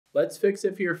Let's fix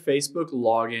if your Facebook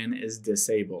login is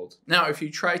disabled. Now, if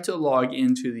you try to log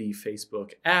into the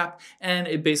Facebook app and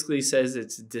it basically says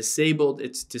it's disabled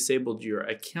your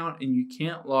account and you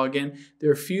can't log in, there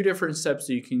are a few different steps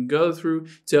that you can go through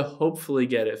to hopefully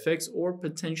get it fixed or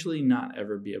potentially not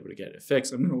ever be able to get it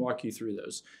fixed. I'm going to walk you through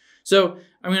those. So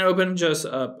I'm going to open just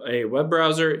up a web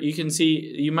browser. You can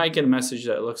see you might get a message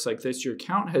that looks like this. Your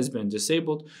account has been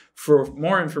disabled. For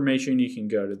more information, you can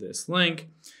go to this link.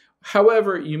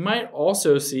 However, you might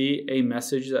also see a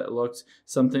message that looks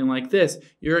something like this.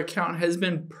 Your account has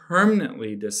been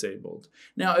permanently disabled.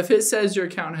 Now, if it says your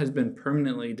account has been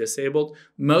permanently disabled,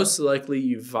 most likely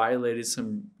you violated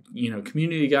some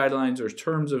community guidelines or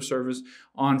terms of service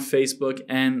on Facebook,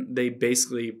 and they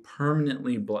basically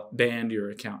permanently banned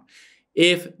your account.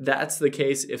 If that's the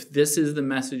case, if this is the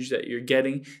message that you're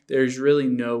getting, there's really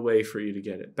no way for you to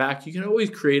get it back. You can always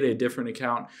create a different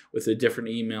account with a different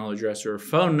email address or a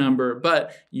phone number,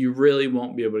 but you really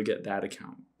won't be able to get that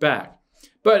account back.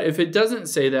 But if it doesn't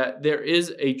say that, there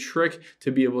is a trick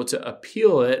to be able to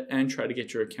appeal it and try to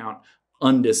get your account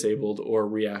undisabled or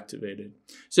reactivated.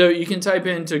 So you can type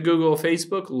into Google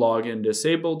Facebook login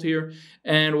disabled here,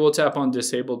 and we'll tap on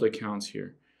disabled accounts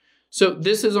here. So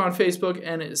this is on Facebook,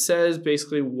 and it says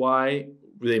basically why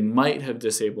they might have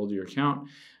disabled your account.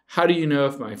 How do you know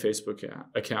if my Facebook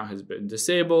account has been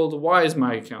disabled? Why is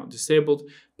my account disabled?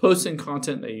 Posting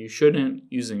content that you shouldn't,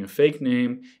 using a fake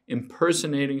name,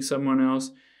 impersonating someone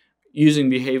else, using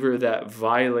behavior that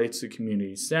violates the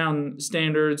community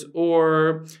standards,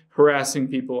 or harassing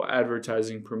people,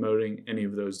 advertising, promoting, any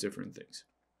of those different things.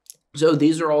 So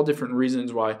these are all different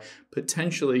reasons why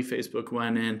potentially Facebook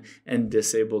went in and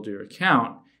disabled your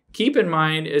account. Keep in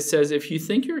mind, it says if you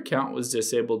think your account was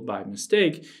disabled by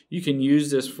mistake, you can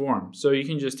use this form. So you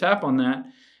can just tap on that,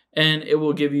 and it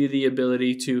will give you the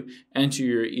ability to enter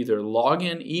your either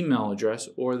login email address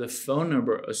or the phone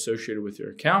number associated with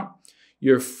your account,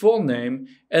 your full name,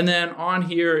 and then on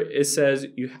here it says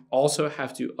you also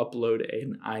have to upload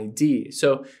an ID.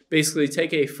 So basically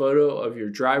take a photo of your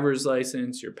driver's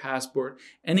license, your passport,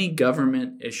 any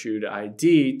government issued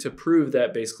ID to prove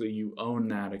that basically you own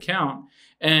that account,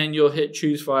 and you'll hit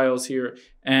choose files here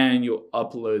and you'll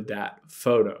upload that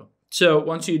photo. So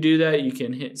once you do that, you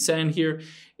can hit send here.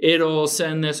 It'll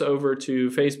send this over to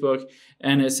Facebook,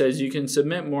 and it says you can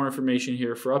submit more information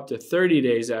here for up to 30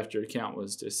 days after your account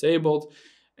was disabled.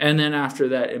 And then after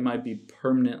that, it might be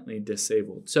permanently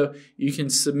disabled. So you can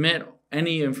submit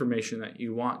any information that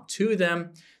you want to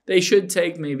them. They should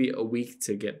take maybe a week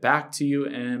to get back to you,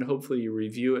 and hopefully you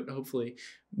review it. Hopefully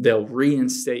they'll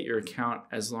reinstate your account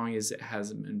as long as it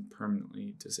hasn't been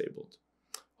permanently disabled.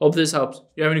 Hope this helps. If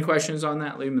you have any questions on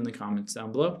that, leave them in the comments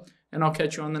down below, and I'll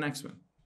catch you on the next one.